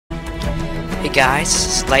guys,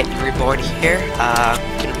 Slightly Reborn here.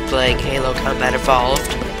 Gonna be playing Halo Combat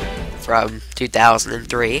Evolved from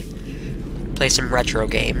 2003. Play some retro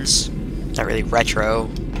games. Not really retro,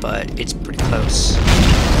 but it's pretty close.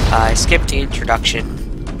 I skipped the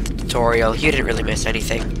introduction, the tutorial. You didn't really miss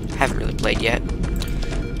anything. Haven't really played yet.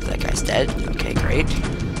 That guy's dead. Okay, great.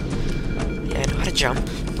 Yeah, I know how to jump.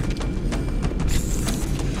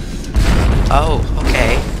 Oh,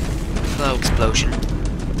 okay. Hello, explosion.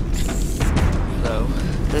 Hello.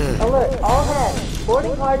 Alert, all hands.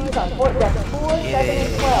 Boarding parties on port deck 4, 7,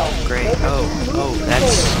 and 12. Great. Oh,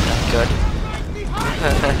 that's not good.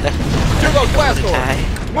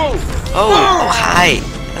 Move! Oh, hi.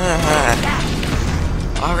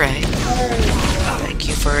 Alright. Thank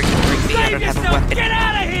you for ignoring me. I don't have a weapon. Get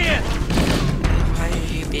out of here! Why are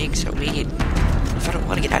you being so mean? If I don't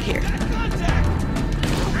want to get out of here.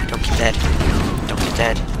 Don't get dead. Don't get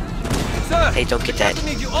dead. Sir, Hey, don't get dead. I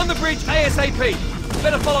need you on the bridge ASAP.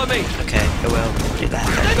 Better follow me. Okay, I will do that.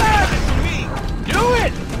 Stay back! Do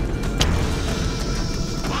it!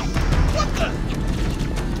 What the?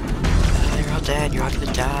 You're all dead. You're all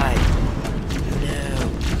gonna die. No.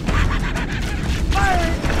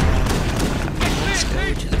 Let's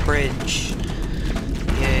go to the bridge.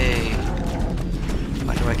 Yay.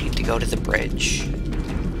 Why do I need to go to the bridge?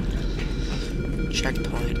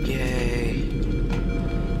 Checkpoint. Yay.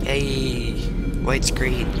 Yay. White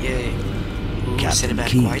screen. Yay. Ooh,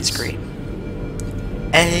 cinematic widescreen.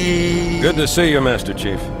 Hey. Good to see you, Master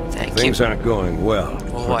Chief. Thank Things you. aren't going well.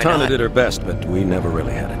 Why Cortana not? did her best, but we never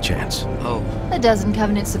really had a chance. Oh, A dozen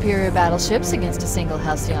Covenant superior battleships against a single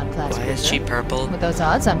Halcyon class why is cruiser. she purple? With those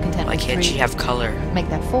odds, I'm content Why with can't 3. she have color? Make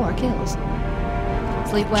that 4 kills.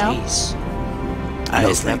 Sleep well? Jeez. No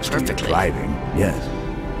I slept thanks to your perfectly. driving,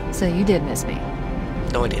 yes. So you did miss me.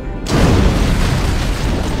 No, I didn't.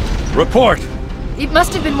 Report! It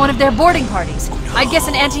must have been one of their boarding parties. I'd guess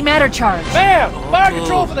an antimatter charge. Ma'am! Fire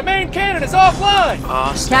control for the main cannon is offline!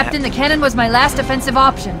 Oh, snap. Captain, the cannon was my last offensive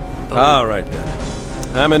option. All right,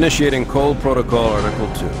 then. I'm initiating Cold Protocol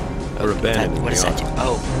Article 2. We're abandoning What the does that do?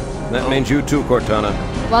 office. Oh. That means you too, Cortana.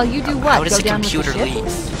 While you do How what? does Go the down with the computer ship?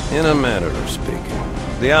 leave? In a manner of speaking.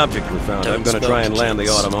 The object we found, Don't I'm gonna smoke, try and land the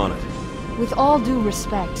kids. Autumn on it. With all due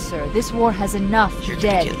respect, sir, this war has enough You're gonna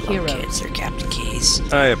dead get lung heroes. cancer, Captain Keys.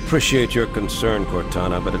 I appreciate your concern,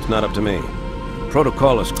 Cortana, but it's not up to me.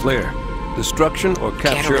 Protocol is clear. Destruction or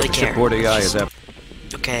capture really of care. shipboard AI is up.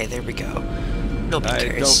 Okay, there we go. Nobody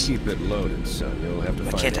Don't cares. keep it loaded, son. You'll have to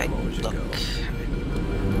Why find can't I ammo as you look?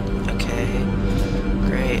 go. Okay.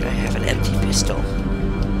 Great, I have an empty pistol.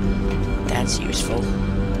 That's useful.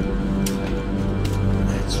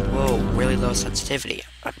 That's, whoa, really low sensitivity.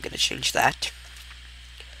 I'm gonna change that.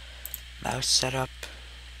 Mouse setup.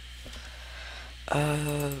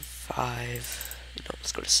 5. No,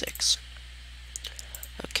 let's go to 6.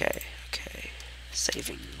 Okay.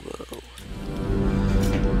 Saving, whoa.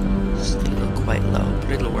 Still quite low,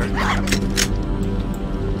 but it'll work.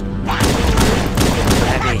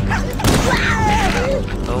 Heavy.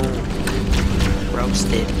 Oh.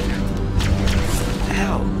 Roasted.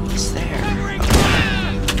 Ow, what's there?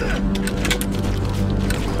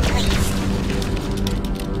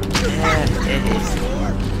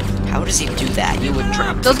 How does he do that? You would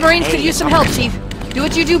drop Those the Marines grenade. could use some help, Chief. Do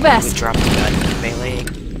what you do You would best. drop the gun meleeing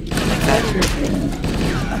like that.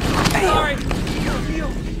 Sorry!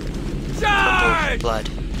 Oh, Charge! blood.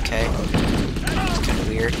 Okay. It's kind of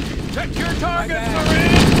weird. Check your targets,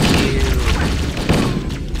 Marine!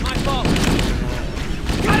 My fault.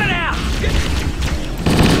 Cut it out!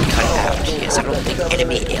 Cut it out. Yes, I don't think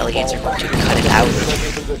enemy aliens are going to cut it out.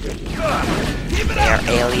 They are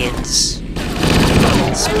aliens.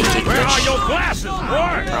 Speak Where are English. your glasses,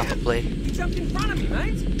 boy? Probably. You jumped in front of me,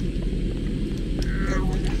 mate.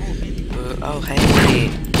 Oh, hey.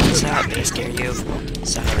 What's up? Did I scare you?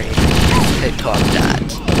 Sorry. No, I'm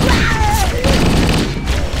not.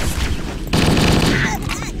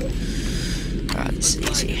 God, this is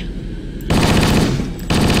easy.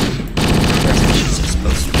 First missions are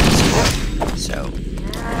supposed to be easier, so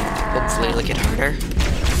hopefully it'll get harder.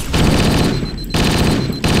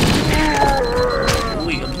 Ooh,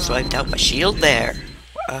 you almost wiped out my shield there.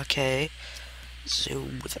 Okay.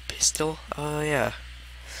 Zoom with a pistol. Oh, yeah.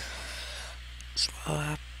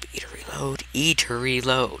 Swap. E to reload. E to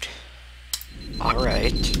reload.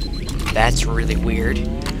 Alright. That's really weird.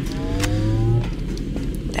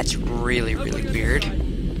 That's really weird.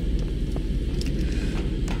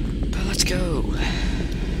 But let's go.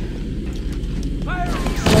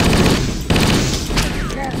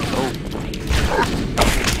 Oh.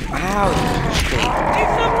 Ow.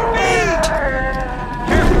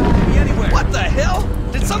 What the hell?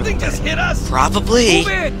 Did Did something just hit us? Probably. Move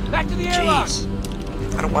it! Back to the airlock! Jeez.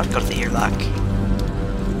 I don't want to go to the airlock.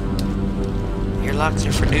 Airlocks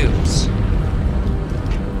are for noobs.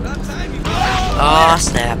 About time you Oh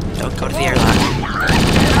snap. Don't go to the airlock.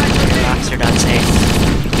 Airlocks are not safe.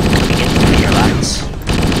 Coming into the airlocks. I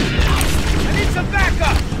need some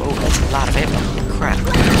backup! Oh, that's a lot of ammo. Crap.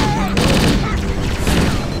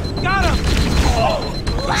 Got him!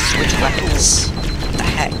 Let's switch weapons. What the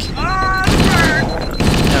heck?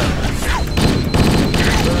 No.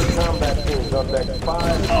 Combat teams on deck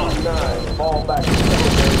 5-9. Fall back to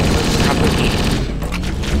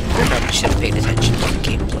Probably should have paid attention to the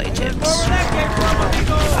gameplay tips.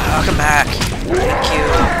 Welcome back. Thank you.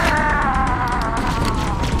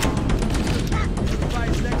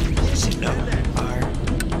 No. R.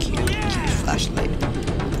 Q. Flashlight.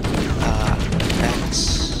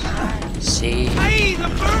 X. C.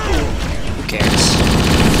 Who cares?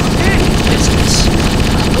 Business.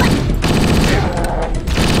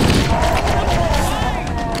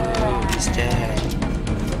 Ooh, he's dead.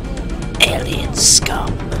 Alien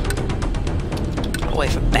scum. Oh, I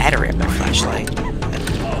have a battery in my flashlight.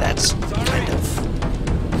 That's kind of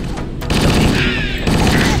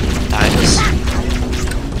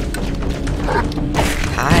annoying.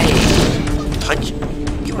 Hi. Punch.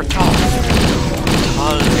 You were tall.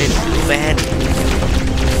 Tall little man.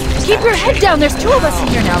 Keep your head down. There's 2 of us in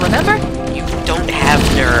here now, remember? You don't have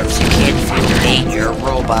nerves. You can't hate your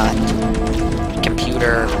robot.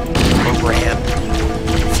 Computer. Program.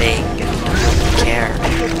 Thing. Don't care.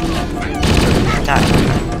 Not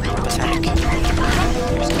pathetic.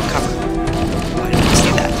 There's no cover. Why didn't you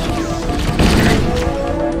see that?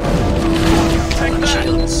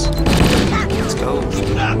 Shields. Let's go.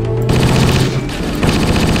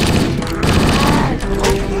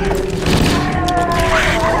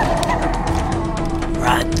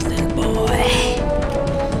 Run, little boy.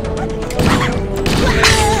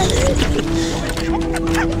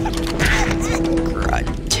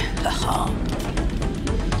 Grunt.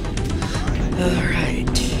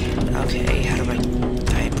 Alright. Okay, how do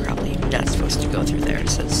I'm probably not supposed to go through there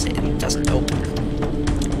since it doesn't open.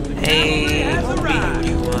 Hey, homie, what do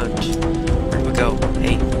you want? Where do we go?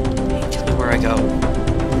 Hey, tell me where I go.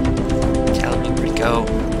 Tell me where to go.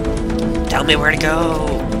 Tell me where to go!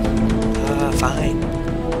 Fine.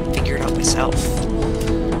 Figure it out myself.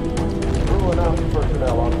 Crew announce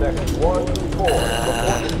personnel on deck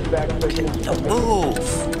 1-4. No, move!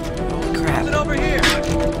 Holy crap. Get over here!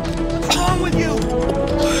 What's wrong with you?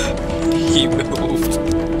 He moved.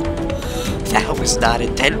 That was not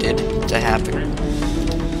intended to happen.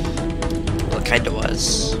 Well, it kinda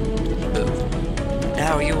was. He moved.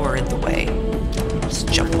 Now you are in the way. Just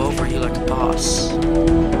jump over you like a boss.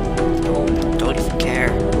 No, don't even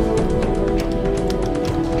care.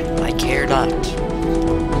 I care not.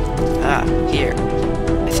 Ah, here.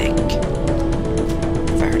 I think.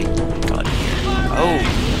 I've already gone here. Oh,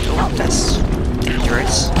 that's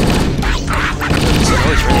dangerous. This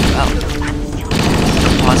goes really well. No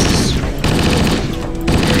pauses.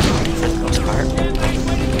 For the most part.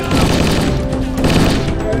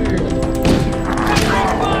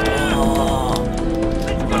 Oh,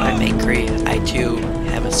 when I'm angry, I too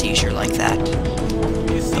have a seizure like that.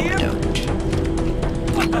 No, I don't.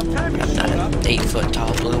 I'm not an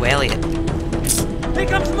 8-foot-tall blue alien. Here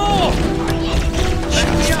comes more!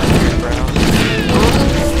 Shots fired, bro.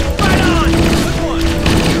 Right on! Good one!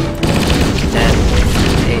 Get dead.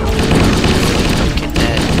 Hey. Don't get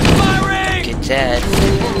dead. Firing! Get dead.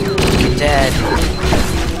 Get dead.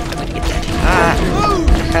 I'm gonna get dead. Ah!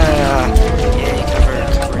 Yay, cover.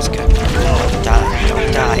 Cover is good. Don't die.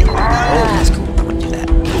 Don't die. Oh, that's cool. I wouldn't do that.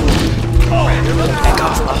 Back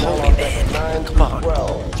off my homie, man. Come on.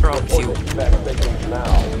 Throw him a few energy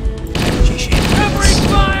Covering shambles.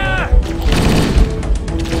 fire!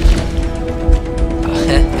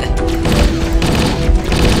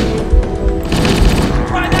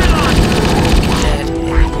 Try that on! Dead.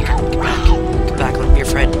 Here, come back. Come back, I'm your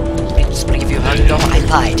friend. I just want to give you a hug. No, I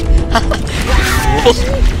lied. You fool.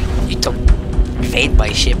 You don't invade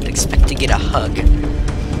my ship and expect to get a hug.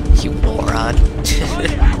 You moron.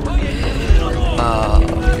 Oh,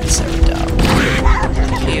 it's so dumb.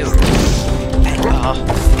 You. Back off.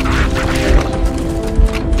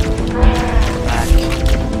 Back.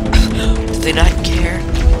 Do they not care?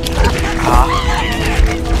 Ah.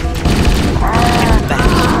 Back.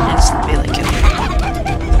 Instantly like him.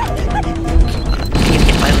 I'm gonna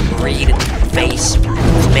hit my Marine in the face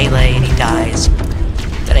with melee and he dies.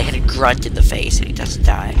 Then I hit a grunt in the face and he doesn't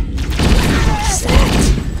die. What is that?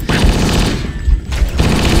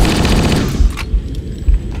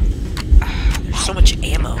 So much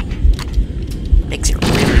ammo. Makes it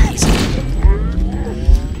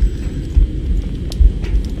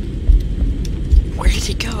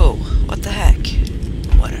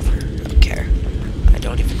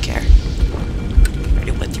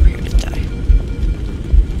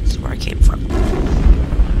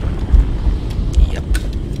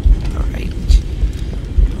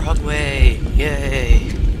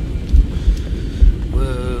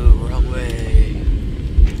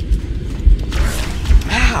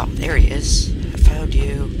Oh, there he is. I found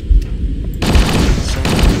you. So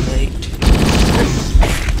late.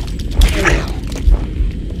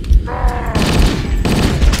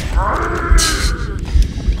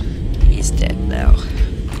 He's dead now.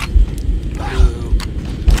 Ooh.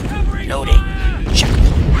 Loading.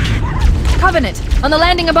 Checkpoint. Covenant, on the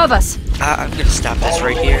landing above us. I'm gonna stop this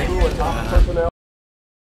right here.